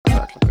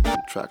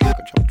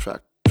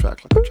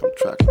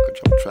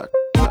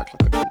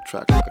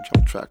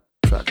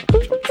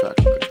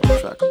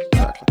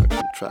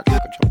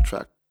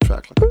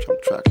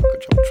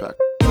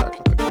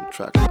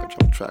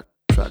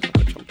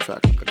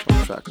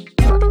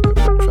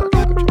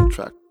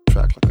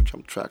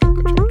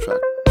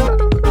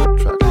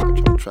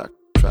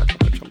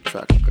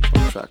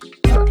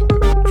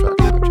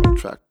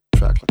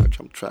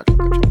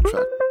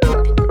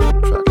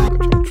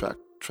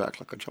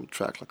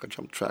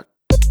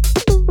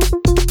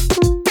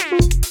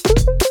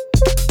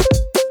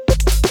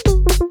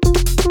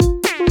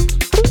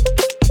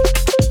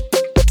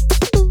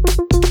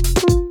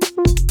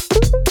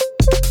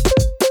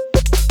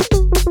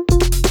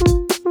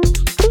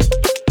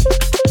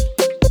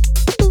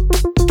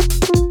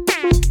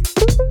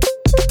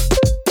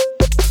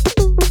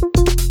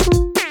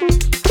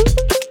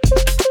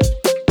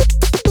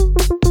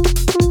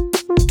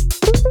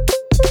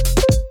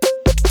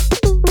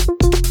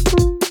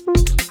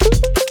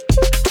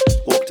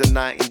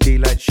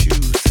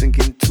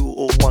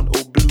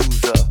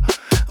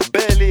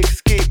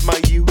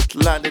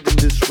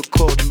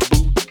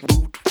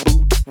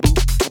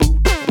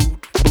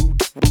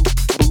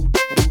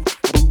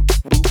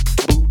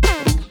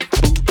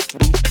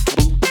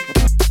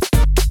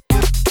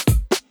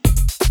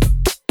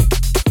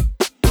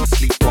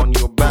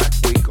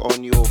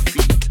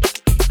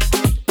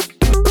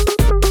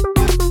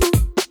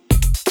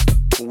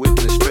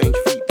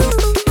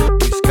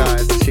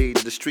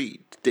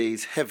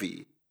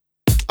Heavy.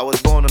 I was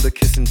born on the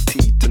kissing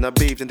teeth and I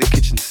bathed in the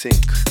kitchen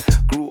sink.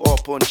 Grew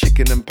up on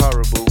chicken and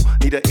parable.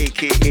 Need a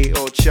AKA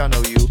or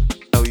channel you.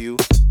 Know you,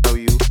 know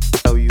you,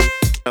 know you,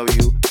 know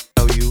you,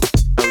 know you,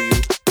 know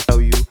you, know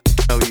you,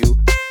 know you,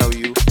 know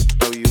you,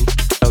 know you,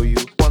 know you.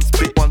 Once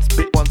bit, once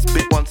bit, once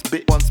bit, once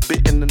bit, once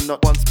bit in the nut,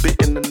 once bit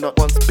in the nut,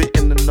 once bit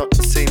in the nut.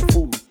 The same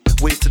food.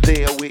 Wait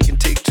today, I wait and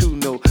take two.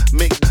 No,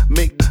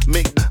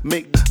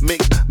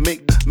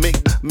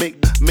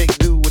 make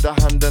do with a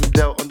hand I'm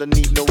dealt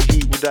underneath. No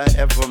heat would I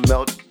ever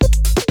melt.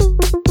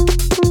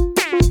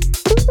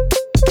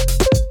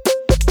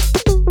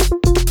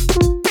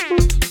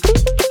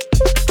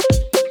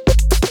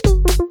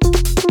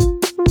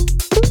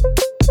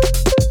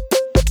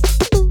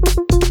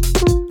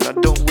 Now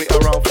don't wait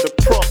around for the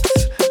props,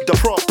 the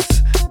props,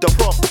 the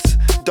props,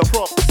 the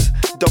props,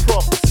 the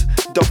props,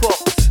 the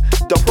props,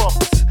 the props, the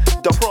props,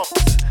 the props,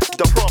 the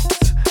props,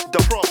 the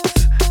props,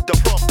 the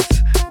props,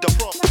 the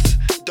props,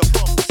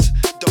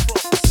 the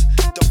props,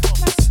 the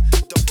props,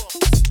 the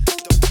props.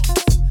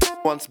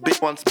 Once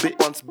bit, once bit,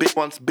 once bit,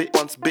 once bit,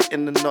 once bit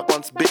in the nut,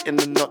 once bit in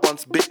the nut,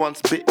 once bit,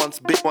 once bit, once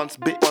bit, once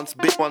bit, once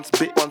bit, once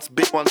bit, once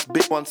bit, once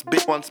bit, once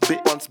bit, once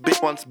bit, once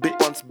bit, once bit,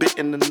 once bit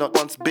in the nut,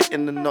 once bit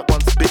in the nut,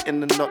 once bit in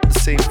the nut. The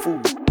same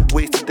food.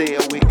 Wait today,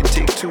 I wait and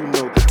take two.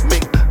 No,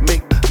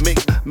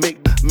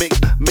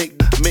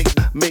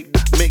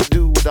 make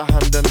do with a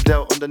hand I'm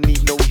dealt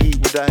underneath. No heat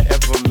would I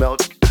ever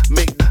melt.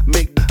 Make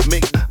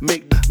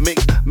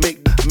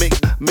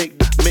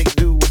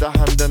do with a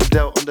hand I'm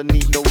dealt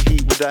underneath. No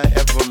heat would I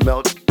ever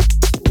melt.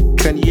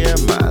 Can yeah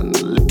man,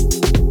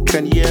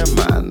 can yeah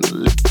man,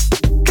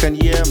 can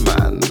yeah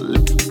man,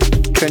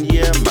 can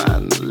yeah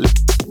man,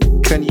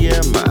 can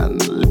yeah man,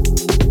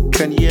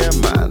 can yeah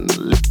man,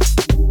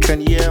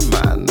 can yeah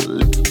man,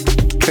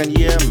 can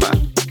yeah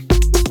man.